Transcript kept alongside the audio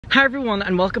Hi everyone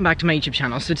and welcome back to my YouTube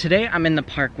channel. So today I'm in the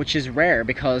park, which is rare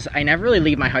because I never really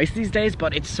leave my house these days,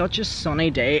 but it's such a sunny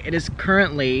day. It is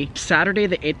currently Saturday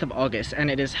the 8th of August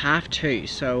and it is 2:30.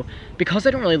 So because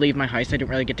I don't really leave my house, I don't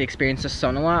really get to experience the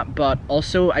sun a lot, but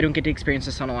also I don't get to experience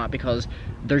the sun a lot because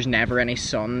there's never any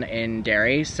sun in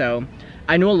Derry. So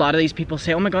I know a lot of these people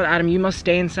say, oh my god Adam, you must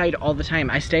stay inside all the time.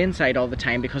 I stay inside all the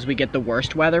time because we get the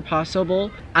worst weather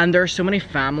possible. And there are so many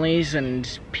families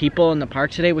and people in the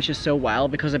park today, which is so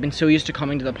wild because I've been so used to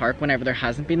coming to the park whenever there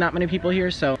hasn't been that many people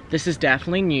here. So this is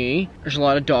definitely new. There's a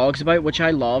lot of dogs about, which I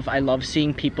love. I love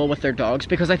seeing people with their dogs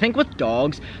because I think with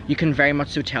dogs, you can very much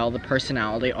so tell the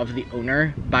personality of the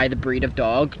owner by the breed of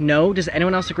dog. No? Does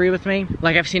anyone else agree with me?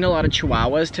 Like, I've seen a lot of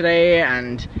Chihuahuas today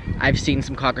and I've seen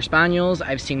some Cocker Spaniels,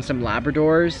 I've seen some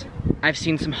Labradors, I've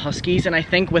seen some Huskies, and I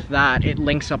think with that, it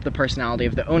links up the personality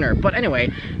of the owner. But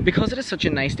anyway, because it is such a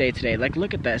nice day today, like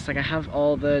look at this, like I have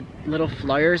all the little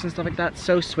flowers and stuff like that,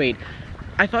 so sweet.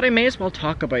 I thought I may as well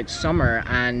talk about summer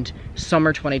and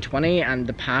summer 2020 and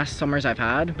the past summers I've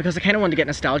had, because I kind of want to get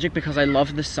nostalgic because I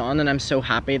love the sun and I'm so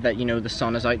happy that, you know, the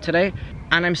sun is out today.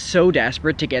 And I'm so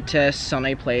desperate to get to a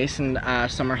sunny place and a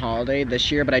summer holiday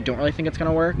this year, but I don't really think it's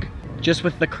gonna work. Just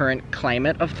with the current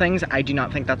climate of things, I do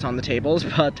not think that's on the tables,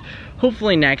 but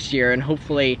hopefully next year, and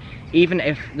hopefully even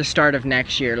if the start of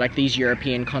next year, like these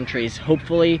European countries,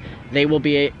 hopefully they will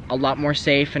be a lot more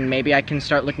safe and maybe I can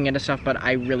start looking into stuff, but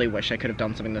I really wish I could have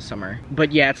done something this summer.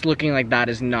 But yeah, it's looking like that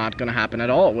is not gonna happen at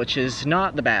all, which is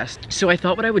not the best. So I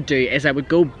thought what I would do is I would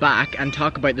go back and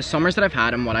talk about the summers that I've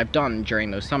had and what I've done during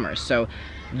those summers. So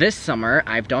this summer,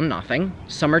 I've done nothing.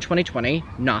 Summer 2020,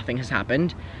 nothing has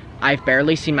happened. I've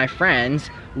barely seen my friends.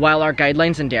 While our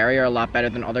guidelines in Derry are a lot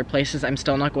better than other places, I'm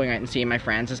still not going out and seeing my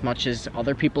friends as much as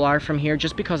other people are from here,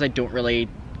 just because I don't really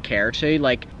care to.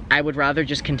 Like, I would rather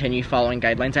just continue following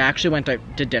guidelines. I actually went out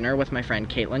to dinner with my friend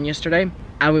Caitlin yesterday,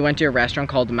 and we went to a restaurant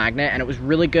called The Magnet, and it was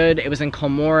really good. It was in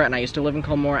Culmore, and I used to live in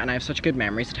Culmore, and I have such good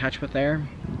memories attached with there.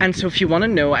 And so if you want to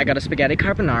know, I got a spaghetti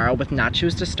carbonara with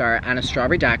nachos to start and a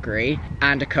strawberry daiquiri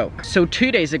and a Coke. So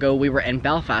 2 days ago we were in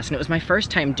Belfast and it was my first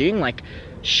time doing like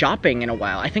shopping in a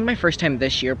while. I think my first time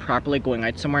this year properly going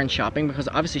out somewhere and shopping, because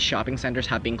obviously shopping centres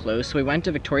have been closed. So we went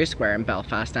to Victoria Square in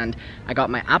Belfast and I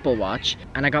got my Apple Watch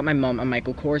and I got my mum a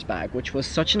Michael Kors bag, which was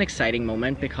such an exciting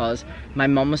moment because my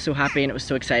mum was so happy and it was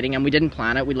so exciting and we didn't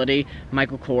plan it. We literally,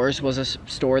 Michael Kors was a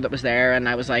store that was there and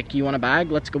I was like, you want a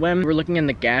bag? Let's go in. We were looking in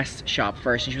the Guess shop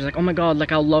first and she was like, oh my god,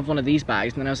 like I'll love one of these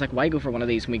bags. And then I was like, why go for one of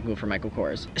these when we can go for Michael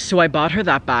Kors? So I bought her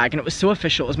that bag and it was so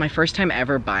official. It was my first time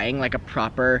ever buying like a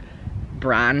proper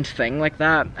brand thing like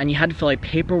that, and you had to fill out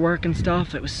paperwork and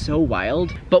stuff. It was so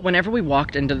wild. But whenever we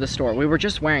walked into the store, we were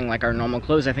just wearing like our normal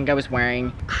clothes. I think I was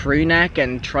wearing crew neck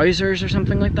and trousers or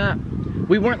something like that.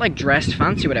 We weren't like dressed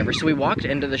fancy or whatever. So we walked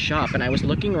into the shop and I was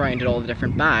looking around at all the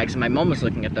different bags and my mum was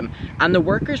looking at them, and the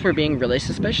workers were being really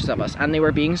suspicious of us and they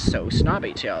were being so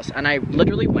snobby to us. And I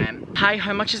literally went, hi,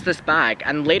 how much is this bag?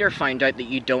 And later found out that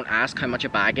you don't ask how much a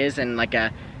bag is in like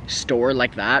a store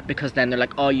like that, because then they're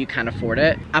like, oh, you can't afford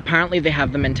it. Apparently they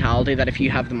have the mentality that if you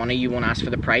have the money you won't ask for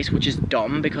the price, which is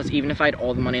dumb, because even if I had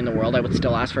all the money in the world I would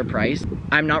still ask for a price.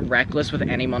 I'm not reckless with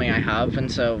any money I have,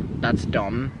 and so that's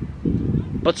dumb.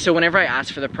 But so whenever I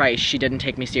asked for the price, she didn't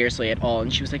take me seriously at all,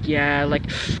 and she was like, yeah,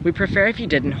 like we prefer if you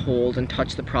didn't hold and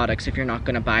touch the products if you're not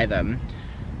gonna buy them.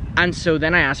 And so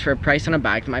then I asked for a price on a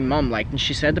bag that my mum liked, and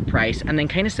she said the price and then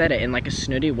kind of said it in like a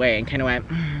snooty way and kind of went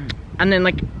and then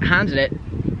like handed it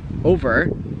over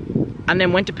and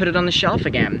then went to put it on the shelf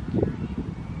again,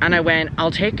 and I went, I'll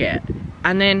take it.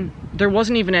 And then there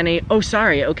wasn't even any, oh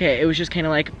sorry, okay. It was just kind of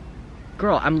like,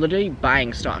 girl, I'm literally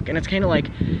buying stock. And it's kind of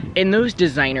like, in those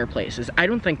designer places, I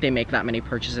don't think they make that many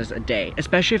purchases a day,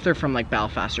 especially if they're from like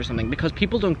Belfast or something, because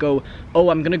people don't go, oh,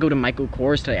 I'm gonna go to Michael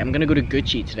Kors today, I'm gonna go to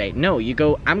Gucci today. No, you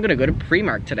go, I'm gonna go to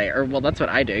Primark today, or well, that's what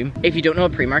I do. If you don't know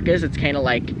what Primark is, it's kind of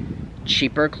like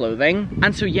cheaper clothing.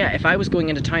 And so yeah, if I was going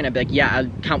into town, I'd be like, yeah,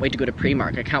 I can't wait to go to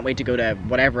Primark, I can't wait to go to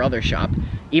whatever other shop,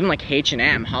 even like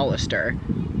H&M, Hollister,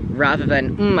 rather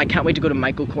than I can't wait to go to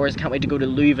Michael Kors, I can't wait to go to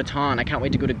Louis Vuitton, I can't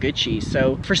wait to go to Gucci.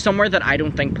 So for somewhere that I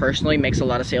don't think personally makes a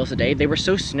lot of sales a day, they were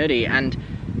so snooty and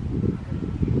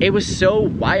it was so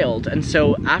wild. And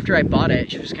so after I bought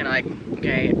it, she was kind of like,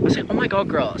 okay. I was like, oh my god,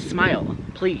 girl, smile,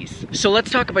 please. So let's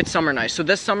talk about summer now. So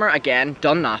this summer, again,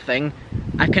 done nothing.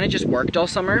 I've kind of just worked all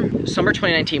summer. Summer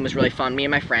 2019 was really fun. Me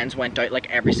and my friends went out like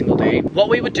every single day. What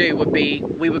we would do would be,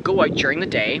 we would go out during the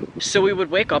day. So we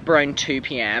would wake up around 2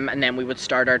 p.m. and then we would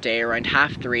start our day around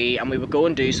 3:30, and we would go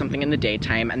and do something in the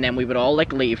daytime, and then we would all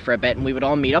like leave for a bit, and we would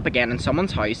all meet up again in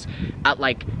someone's house at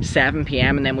like 7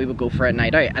 p.m. and then we would go for a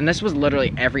night out. And this was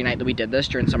literally every night that we did this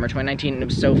during summer 2019, and it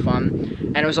was so fun.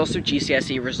 And it was also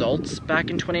GCSE results back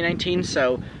in 2019,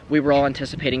 so we were all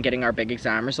anticipating getting our big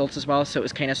exam results as well, so it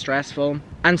was kind of stressful.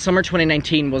 And summer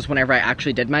 2019 was whenever I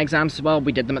actually did my exams as well.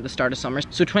 We did them at the start of summer.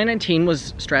 So 2019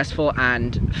 was stressful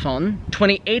and fun.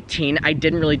 2018, I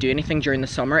didn't really do anything during the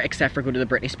summer except for go to the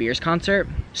Britney Spears concert.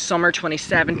 Summer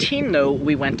 2017 though,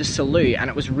 we went to Salou, and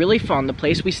it was really fun. The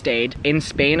place we stayed in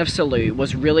Spain of Salou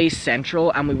was really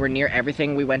central, and we were near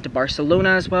everything. We went to Barcelona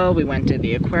as well, we went to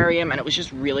the aquarium, and it was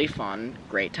just really fun,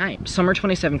 great time. Summer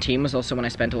 2017 was also when I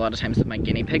spent a lot of times with my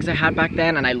guinea pigs I had back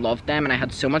then, and I loved them, and I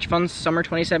had so much fun summer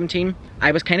 2017.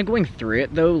 I was kind of going through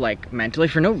it though, like mentally,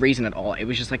 for no reason at all. It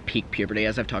was just like peak puberty,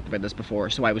 as I've talked about this before,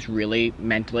 so I was really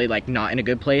mentally like not in a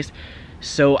good place.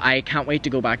 So I can't wait to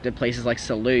go back to places like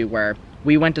Salou, where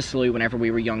we went to Salou whenever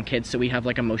we were young kids, so we have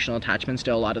like emotional attachments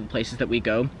to a lot of the places that we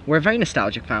go. We're a very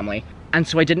nostalgic family, and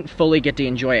so I didn't fully get to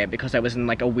enjoy it because I was in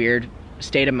like a weird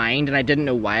state of mind, and I didn't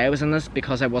know why I was in this,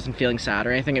 because I wasn't feeling sad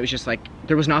or anything. It was just like,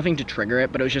 there was nothing to trigger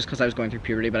it, but it was just because I was going through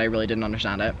puberty, but I really didn't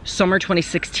understand it. Summer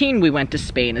 2016, we went to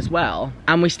Spain as well,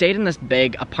 and we stayed in this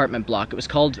big apartment block. It was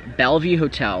called Bellevue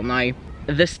Hotel. Now,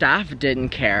 the staff didn't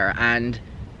care, and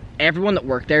everyone that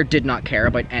worked there did not care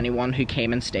about anyone who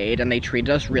came and stayed, and they treated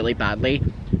us really badly.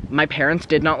 My parents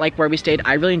did not like where we stayed.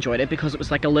 I really enjoyed it because it was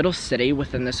like a little city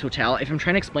within this hotel. If I'm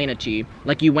trying to explain it to you,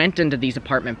 like you went into these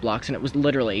apartment blocks and it was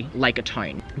literally like a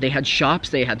town. They had shops,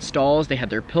 they had stalls, they had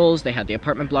their pools, they had the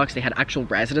apartment blocks, they had actual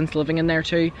residents living in there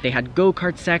too. They had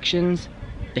go-kart sections,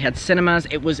 they had cinemas.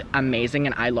 It was amazing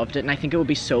and I loved it, and I think it would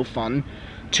be so fun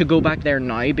to go back there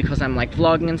now because I'm like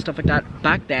vlogging and stuff like that.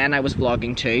 Back then I was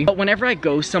vlogging too, but whenever I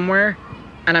go somewhere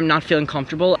and I'm not feeling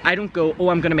comfortable, I don't go, oh,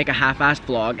 I'm gonna make a half-assed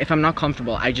vlog. If I'm not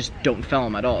comfortable, I just don't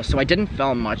film at all. So I didn't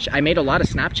film much. I made a lot of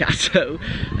Snapchats, so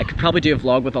I could probably do a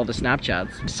vlog with all the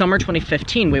Snapchats. Summer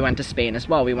 2015, we went to Spain as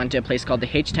well. We went to a place called the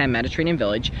H10 Mediterranean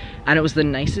Village, and it was the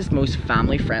nicest, most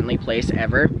family-friendly place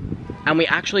ever. And we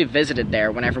actually visited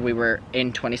there whenever we were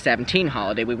in 2017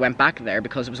 holiday. We went back there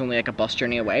because it was only like a bus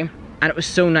journey away. And it was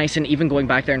so nice, and even going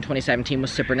back there in 2017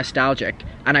 was super nostalgic.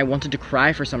 And I wanted to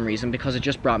cry for some reason because it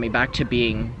just brought me back to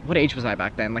being, what age was I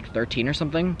back then? Like 13 or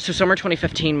something? So summer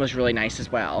 2015 was really nice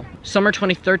as well. Summer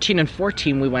 2013 and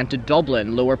 14, we went to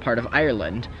Dublin, lower part of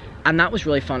Ireland. And that was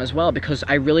really fun as well because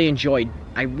I really enjoyed,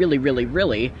 I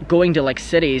really going to like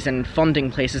cities and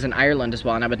funding places in Ireland as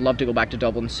well, and I would love to go back to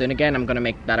Dublin soon again. I'm gonna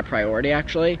make that a priority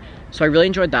actually. So I really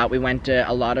enjoyed that. We went to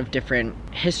a lot of different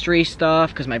history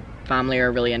stuff because my family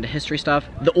are really into history stuff.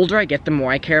 The older I get, the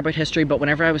more I care about history, but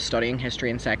whenever I was studying history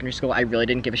in secondary school, I really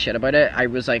didn't give a shit about it. I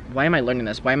was like, why am I learning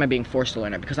this? Why am I being forced to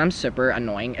learn it? Because I'm super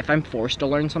annoying. If I'm forced to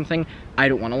learn something, I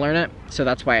don't want to learn it. So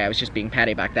that's why I was just being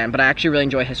petty back then. But I actually really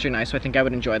enjoy history now, so I think I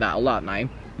would enjoy that a lot now.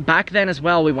 Back then as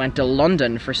well, we went to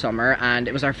London for summer, and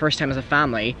it was our first time as a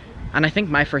family. And I think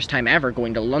my first time ever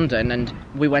going to London, and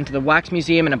we went to the Wax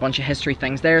Museum and a bunch of history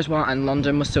things there as well, and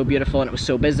London was so beautiful and it was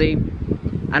so busy.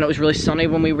 And it was really sunny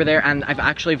when we were there, and I've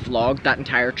actually vlogged that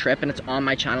entire trip and it's on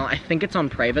my channel. I think it's on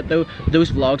private though. Those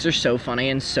vlogs are so funny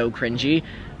and so cringy.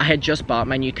 I had just bought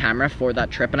my new camera for that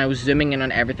trip and I was zooming in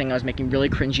on everything. I was making really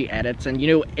cringy edits, and you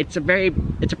know, it's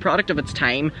a product of its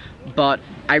time, but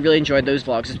I really enjoyed those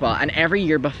vlogs as well. And every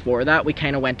year before that, we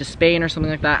kind of went to Spain or something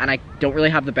like that, and I don't really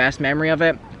have the best memory of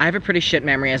it. I have a pretty shit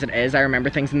memory as it is. I remember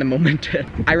things in the moment.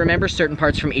 I remember certain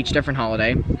parts from each different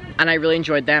holiday, and I really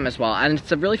enjoyed them as well. And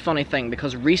it's a really funny thing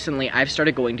because recently I've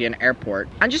started going to an airport,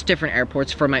 and just different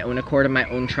airports for my own accord and my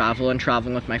own travel and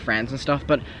traveling with my friends and stuff,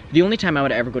 but the only time I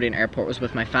would ever go to an airport was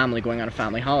with my family, going on a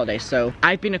family holiday. So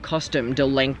I've been accustomed to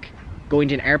link going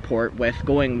to an airport with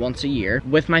going once a year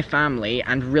with my family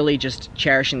and really just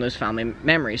cherishing those family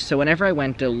memories. So whenever I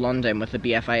went to London with the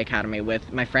BFI Academy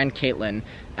with my friend Caitlin,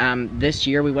 this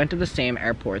year we went to the same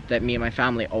airport that me and my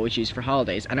family always use for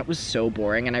holidays, and it was so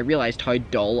boring, and I realized how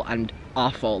dull and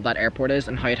awful that airport is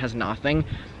and how it has nothing.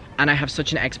 And I have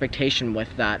such an expectation with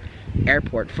that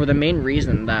airport for the main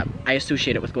reason that I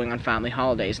associate it with going on family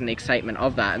holidays and the excitement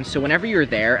of that. And so whenever you're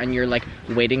there and you're like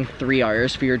waiting 3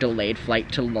 hours for your delayed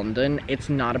flight to London, it's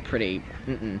not a pretty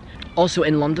Also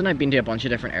in London, I've been to a bunch of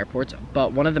different airports,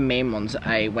 but one of the main ones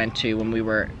I went to when we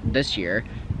were this year,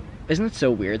 Isn't it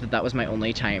so weird that that was my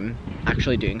only time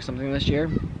actually doing something this year?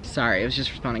 Sorry, I was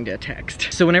just responding to a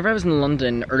text. So whenever I was in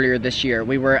London earlier this year,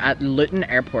 we were at Luton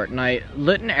Airport. Now,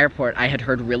 Luton Airport I had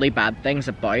heard really bad things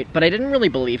about, but I didn't really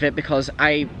believe it because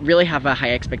I really have a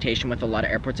high expectation with a lot of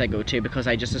airports I go to because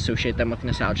I just associate them with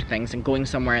nostalgic things and going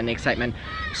somewhere and the excitement.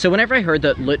 So whenever I heard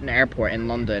that Luton Airport in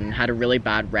London had a really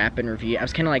bad rep and review, I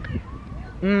was kind of like,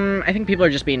 I think people are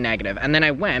just being negative. And then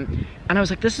I went and I was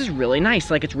like, this is really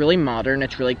nice. Like, it's really modern,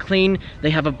 it's really clean.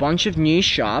 They have a bunch of new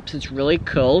shops, it's really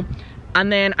cool.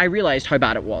 And then I realized how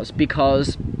bad it was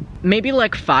because maybe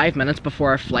like 5 minutes before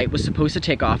our flight was supposed to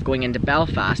take off going into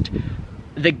Belfast,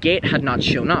 the gate had not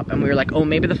shown up and we were like, oh,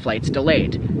 maybe the flight's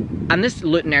delayed. And this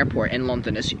Luton Airport in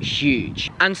London is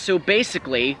huge. And so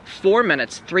basically 4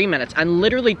 minutes, 3 minutes, and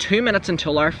literally 2 minutes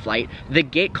until our flight, the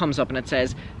gate comes up and it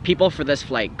says, people for this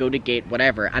flight, go to gate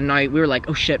whatever. And now we were like,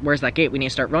 oh shit, where's that gate? We need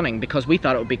to start running because we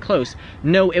thought it would be close.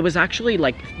 No, it was actually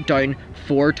like down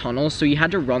 4 tunnels, so you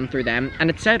had to run through them. And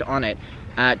it said on it,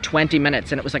 20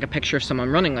 minutes, and it was like a picture of someone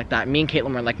running like that. Me and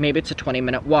Caitlin were like, maybe it's a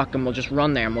 20-minute walk and we'll just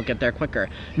run there and we'll get there quicker.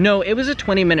 No, it was a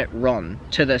 20-minute run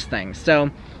to this thing. So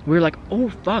we were like, oh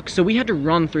fuck. So we had to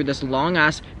run through this long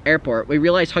ass airport. We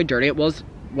realized how dirty it was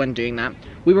when doing that.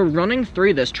 We were running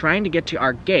through this trying to get to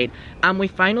our gate, and we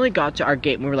finally got to our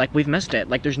gate and we were like, we've missed it.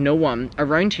 Like, there's no one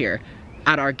around here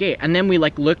at our gate. And then we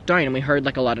like looked down and we heard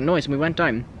like a lot of noise and we went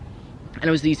down, and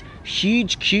it was these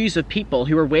huge queues of people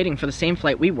who were waiting for the same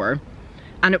flight we were.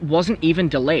 And it wasn't even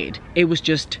delayed, it was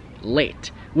just late,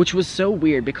 which was so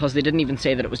weird because they didn't even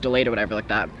say that it was delayed or whatever like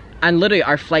that. And literally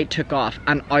our flight took off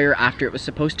an hour after it was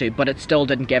supposed to, but it still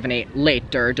didn't give any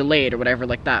late or delayed or whatever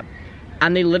like that.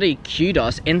 And they literally queued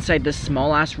us inside this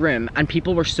small ass room, and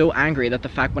people were so angry that the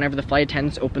fact whenever the flight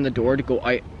attendants opened the door to go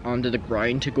out onto the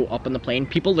ground to go up on the plane,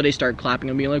 people literally started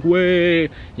clapping and being like, way,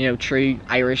 you know, true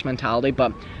Irish mentality.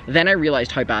 But then I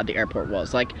realized how bad the airport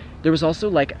was. Like, there was also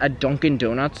like a Dunkin'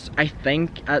 Donuts, I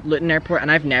think, at Luton Airport,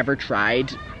 and I've never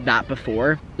tried that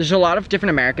before. There's a lot of different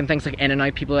American things like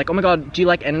In-N-Out. People are like, oh my god, do you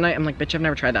like In-N-Out? I'm like, bitch, I've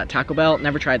never tried that. Taco Bell,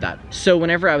 never tried that. So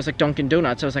whenever I was like Dunkin'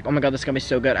 Donuts, I was like, oh my god, this is gonna be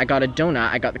so good. I got a donut,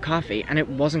 I got the coffee, and it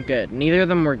wasn't good. Neither of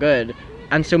them were good.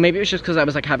 And so maybe it was just because I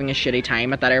was like having a shitty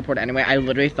time at that airport anyway. I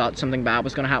literally thought something bad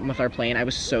was gonna happen with our plane. I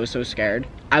was so scared.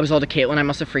 I was all to Caitlin, I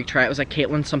must have freaked her out. I was like,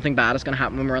 Caitlin, something bad is gonna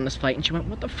happen when we're on this flight. And she went,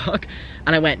 what the fuck?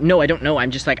 And I went, no, I don't know.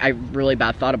 I'm just like, I really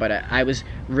bad thought about it. I was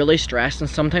really stressed, and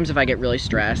sometimes if I get really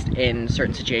stressed in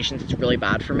certain situations, it's really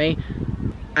bad for me.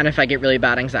 And if I get really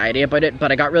bad anxiety about it,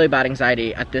 but I got really bad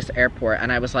anxiety at this airport,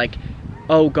 and I was like,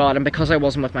 oh god, and because I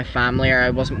wasn't with my family or I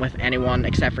wasn't with anyone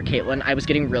except for Caitlin, I was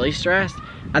getting really stressed.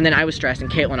 And then I was stressing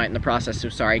Caitlin out in the process, so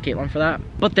sorry Caitlin for that.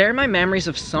 But they're my memories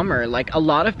of summer. Like, a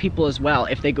lot of people as well,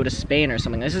 if they go to Spain or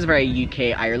something, this is a very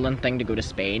UK, Ireland thing to go to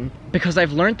Spain. Because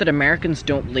I've learned that Americans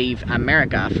don't leave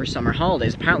America for summer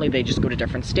holidays. Apparently they just go to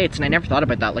different states, and I never thought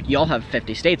about that. Like, y'all have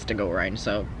 50 states to go around,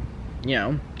 so, you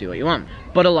know, do what you want.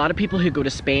 But a lot of people who go to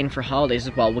Spain for holidays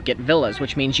as well will get villas,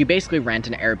 which means you basically rent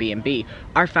an Airbnb.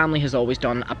 Our family has always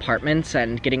done apartments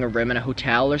and getting a room in a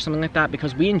hotel or something like that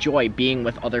because we enjoy being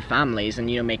with other families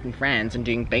and, you know, making friends and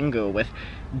doing bingo with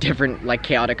different, like,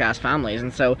 chaotic ass families.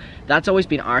 And so that's always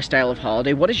been our style of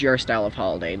holiday. What is your style of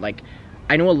holiday? Like,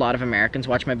 I know a lot of Americans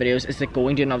watch my videos. Is it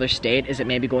going to another state? Is it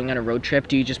maybe going on a road trip?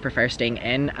 Do you just prefer staying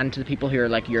in? And to the people who are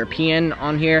like European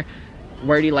on here,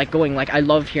 where do you like going? Like, I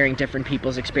love hearing different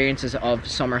people's experiences of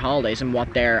summer holidays and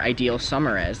what their ideal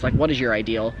summer is. Like, what is your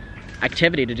ideal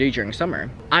activity to do during summer?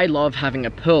 I love having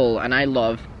a pool, and I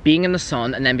love being in the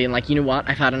sun and then being like, you know what,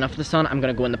 I've had enough of the sun, I'm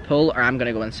gonna go in the pool or I'm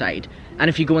gonna go inside. And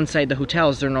if you go inside the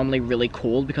hotels, they're normally really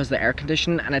cold because they're air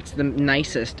conditioned, and it's the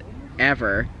nicest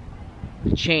ever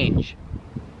change.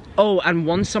 Oh, and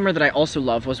one summer that I also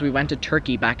loved was we went to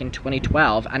Turkey back in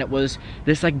 2012, and it was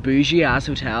this like bougie ass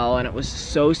hotel, and it was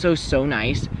so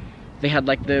nice. They had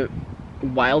like the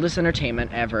wildest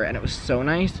entertainment ever, and it was so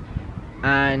nice,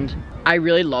 and I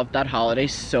really loved that holiday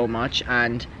so much.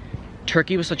 And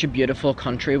Turkey was such a beautiful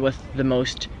country with the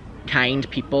most kind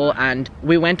people, and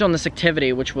we went on this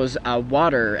activity which was a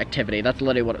water activity. That's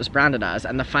literally what it was branded as,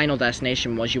 and the final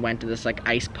destination was you went to this like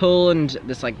ice pool and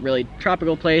this like really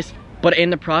tropical place. But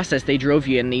in the process, they drove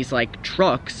you in these like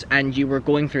trucks, and you were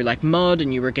going through like mud,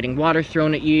 and you were getting water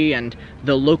thrown at you, and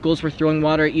the locals were throwing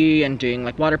water at you and doing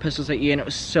like water pistols at you, and it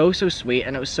was so sweet,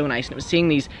 and it was so nice. And it was seeing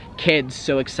these kids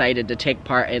so excited to take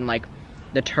part in like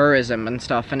the tourism and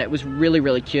stuff, and it was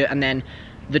really cute. And then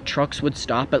the trucks would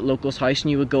stop at locals' house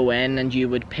and you would go in and you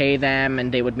would pay them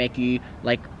and they would make you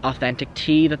like authentic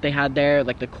tea that they had there,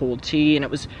 like the cold tea, and it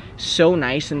was so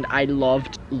nice, and I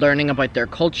loved learning about their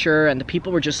culture, and the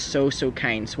people were just so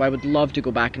kind. So I would love to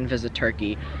go back and visit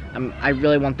Turkey. I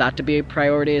really want that to be a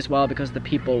priority as well, because the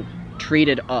people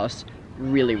treated us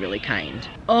really kind.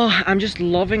 Oh, I'm just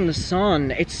loving the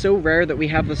sun. It's so rare that we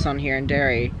have the sun here in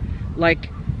Derry. Like,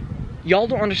 y'all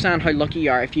don't understand how lucky you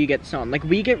are if you get sun. Like,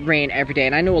 we get rain every day,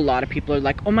 and I know a lot of people are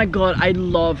like, oh my god, I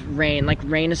love rain. Like,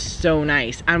 rain is so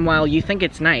nice. And while you think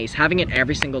it's nice, having it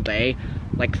every single day,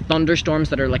 like thunderstorms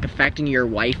that are like affecting your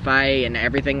Wi-Fi and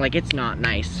everything, like, it's not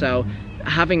nice. So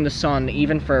having the sun,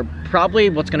 even for probably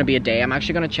what's gonna be a day, I'm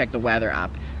actually gonna check the weather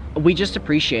app. We just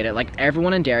appreciate it. Like,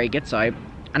 everyone in Derry gets out,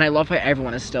 and I love how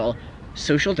everyone is still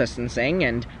social distancing,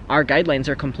 and our guidelines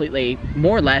are completely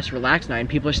more or less relaxed now, and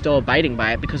people are still abiding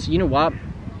by it, because you know what,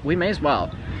 we may as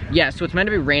well. Yeah, so it's meant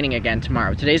to be raining again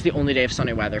tomorrow. Today's the only day of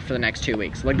sunny weather for the next 2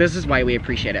 weeks. Like, this is why we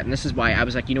appreciate it, and this is why I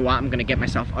was like, you know what, I'm gonna get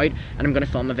myself out and I'm gonna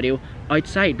film a video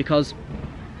outside, because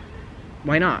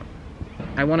why not?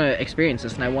 I want to experience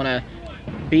this, and I want to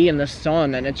be in the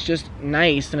sun, and it's just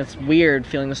nice, and it's weird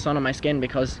feeling the sun on my skin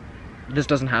because this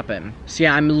doesn't happen. So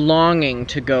yeah, I'm longing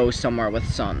to go somewhere with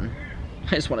sun.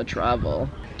 I just want to travel.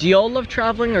 Do y'all love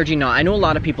traveling, or do you not? I know a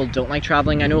lot of people don't like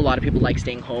traveling. I know a lot of people like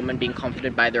staying home and being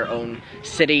comforted by their own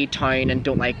city, town, and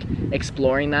don't like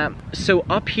exploring that. So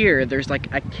up here, there's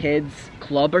like a kids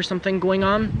club or something going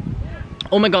on.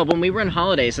 Oh my god, when we were on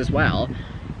holidays as well,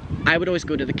 I would always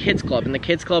go to the kids club, and the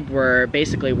kids club were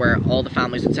basically where all the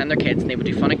families would send their kids, and they would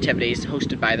do fun activities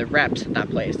hosted by the reps at that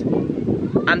place.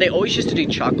 And they always used to do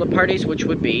chocolate parties, which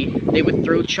would be, they would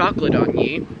throw chocolate on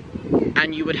you,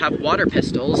 and you would have water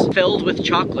pistols filled with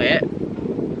chocolate,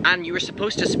 and you were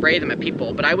supposed to spray them at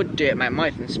people, but I would do it in my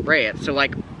mouth and spray it. So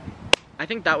like, I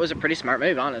think that was a pretty smart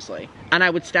move, honestly. And I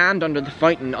would stand under the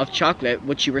fountain of chocolate,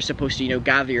 which you were supposed to, you know,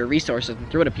 gather your resources and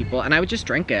throw it at people, and I would just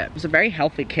drink it. I was a very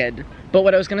healthy kid. But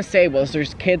what I was gonna say was,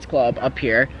 there's kids club up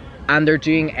here, and they're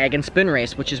doing egg and spoon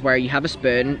race, which is where you have a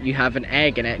spoon, you have an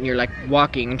egg in it, and you're like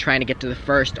walking and trying to get to the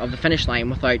first of the finish line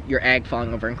without your egg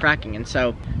falling over and cracking. And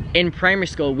so in primary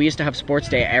school, we used to have sports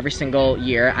day every single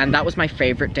year, and that was my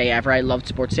favorite day ever. I loved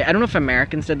sports day. I don't know if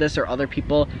Americans did this or other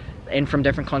people in from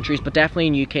different countries, but definitely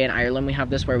in UK and Ireland we have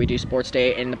this, where we do sports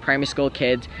day in the primary school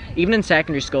kids, even in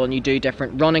secondary school, and you do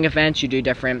different running events, you do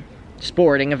different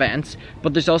sporting events,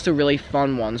 but there's also really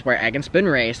fun ones where egg and spoon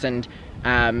race, and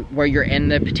where you're in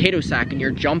the potato sack and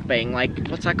you're jumping, like,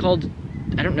 what's that called?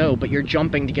 I don't know, but you're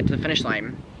jumping to get to the finish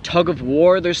line. Tug of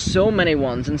war, there's so many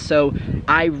ones, and so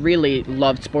I really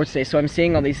loved sports day. So I'm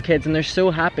seeing all these kids and they're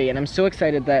so happy, and I'm so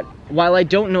excited that, while I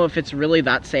don't know if it's really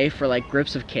that safe for like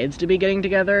groups of kids to be getting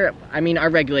together, I mean, our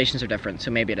regulations are different,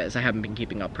 so maybe it is. I haven't been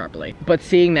keeping up properly. But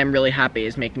seeing them really happy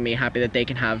is making me happy that they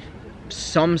can have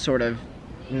some sort of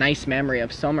nice memory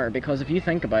of summer, because if you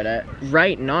think about it,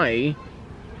 right now,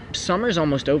 summer's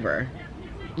almost over.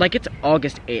 Like, it's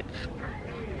August 8th.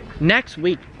 Next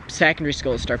week, secondary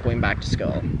schools start going back to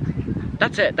school.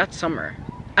 That's it, that's summer.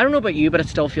 I don't know about you, but it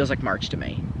still feels like March to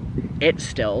me. It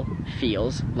still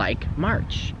feels like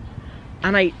March.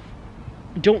 And I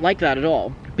don't like that at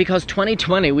all, because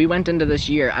 2020, we went into this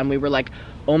year and we were like,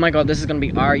 oh my god, this is gonna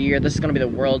be our year, this is gonna be the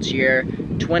world's year.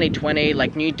 2020,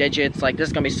 like, new digits, like, this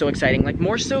is gonna be so exciting, like,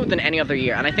 more so than any other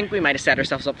year. And I think we might have set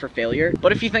ourselves up for failure.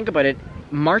 But if you think about it,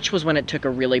 March was when it took a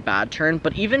really bad turn,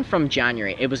 but even from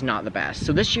January, it was not the best.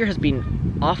 So this year has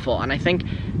been awful, and I think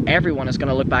everyone is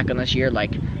gonna look back on this year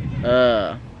like,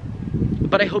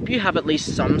 But I hope you have at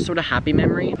least some sort of happy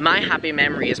memory. My happy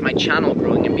memory is my channel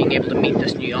growing and being able to meet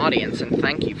this new audience, and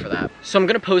thank you for that. So I'm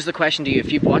gonna pose the question to you,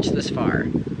 if you've watched this far,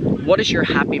 what is your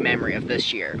happy memory of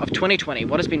this year? Of 2020,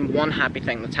 what has been one happy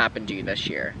thing that's happened to you this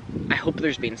year? I hope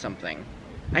there's been something.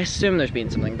 I assume there's been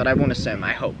something, but I won't assume,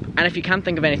 I hope. And if you can't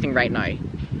think of anything right now,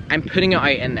 I'm putting it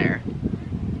out in there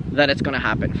that it's gonna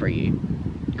happen for you,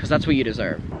 because that's what you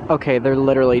deserve. Okay, they're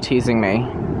literally teasing me.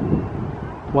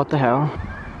 What the hell?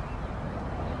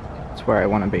 It's where I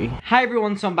want to be. Hi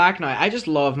everyone, so I'm back now. I just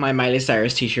love my Miley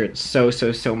Cyrus t-shirt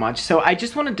so much. So I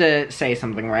just wanted to say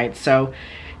something, right? So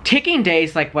taking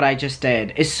days like what I just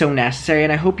did is so necessary,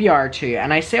 and I hope you are too.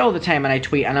 And I say all the time, and I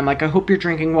tweet, and I'm like, I hope you're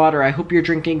drinking water, I hope you're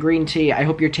drinking green tea, I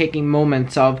hope you're taking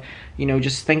moments of, you know,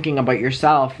 just thinking about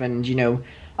yourself and, you know,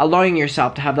 allowing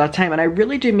yourself to have that time. And I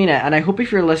really do mean it. And I hope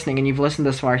if you're listening and you've listened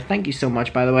this far, thank you so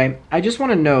much, by the way. I just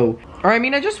want to know, or I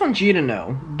mean, I just want you to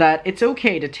know that it's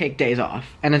okay to take days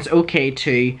off, and it's okay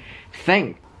to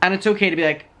think, and it's okay to be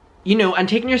like, you know, and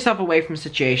taking yourself away from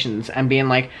situations and being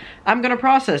like, I'm gonna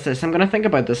process this, I'm gonna think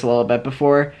about this a little bit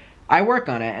before I work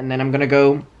on it, and then I'm gonna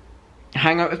go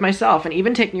hang out with myself, and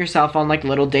even taking yourself on like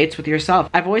little dates with yourself.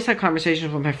 I've always had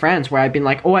conversations with my friends where I've been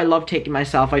like, oh, I love taking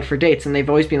myself out for dates, and they've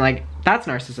always been like, that's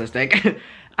narcissistic.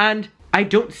 And I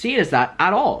don't see it as that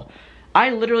at all. I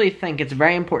literally think it's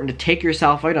very important to take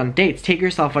yourself out on dates, take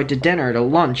yourself out to dinner, to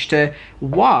lunch, to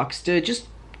walks, to just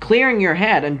clearing your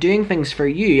head and doing things for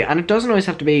you. And it doesn't always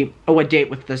have to be, oh, a date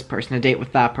with this person, a date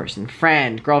with that person,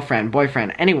 friend, girlfriend,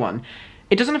 boyfriend, anyone.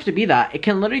 It doesn't have to be that. It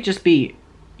can literally just be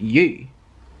you.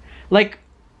 Like,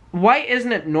 why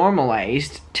isn't it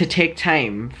normalized to take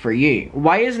time for you?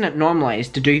 Why isn't it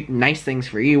normalized to do nice things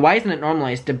for you? Why isn't it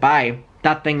normalized to buy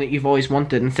that thing that you've always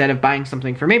wanted instead of buying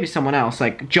something for maybe someone else,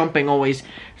 like jumping always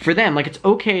for them? Like, it's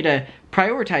okay to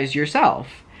prioritize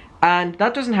yourself, and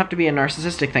that doesn't have to be a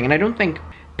narcissistic thing. And I don't think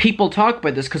people talk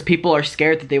about this because people are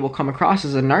scared that they will come across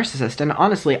as a narcissist, and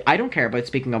honestly, I don't care about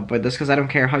speaking up about this because I don't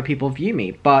care how people view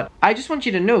me. But I just want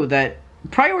you to know that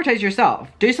prioritize yourself.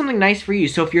 Do something nice for you.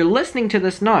 So if you're listening to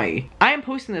this now, I am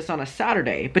posting this on a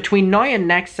Saturday. Between now and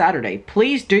next Saturday,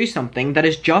 please do something that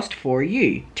is just for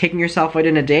you. Taking yourself out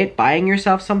on a date, buying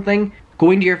yourself something,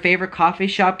 going to your favorite coffee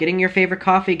shop, getting your favorite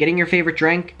coffee, getting your favorite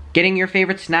drink, getting your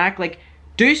favorite snack. Like,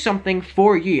 do something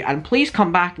for you. And please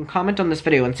come back and comment on this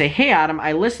video and say, hey Adam,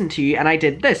 I listened to you and I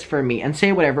did this for me, and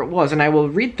say whatever it was, and I will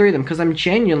read through them because I'm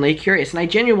genuinely curious, and I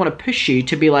genuinely want to push you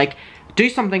to be like, do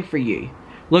something for you.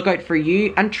 Look out for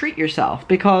you and treat yourself,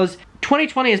 because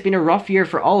 2020 has been a rough year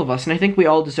for all of us, and I think we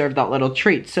all deserve that little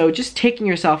treat. So just taking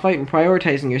yourself out and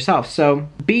prioritizing yourself. So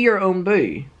be your own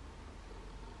boo.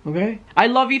 Okay? I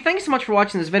love you. Thanks so much for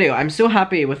watching this video. I'm so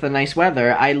happy with the nice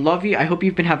weather. I love you. I hope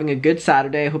you've been having a good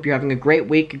Saturday. I hope you're having a great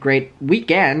week, a great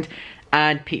weekend,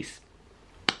 and peace.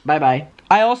 Bye bye.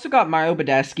 I also got Mario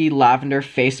Badescu lavender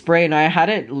face spray, and I had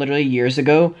it literally years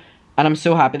ago, and I'm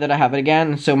so happy that I have it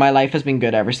again. So my life has been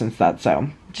good ever since that. So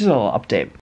just a little update.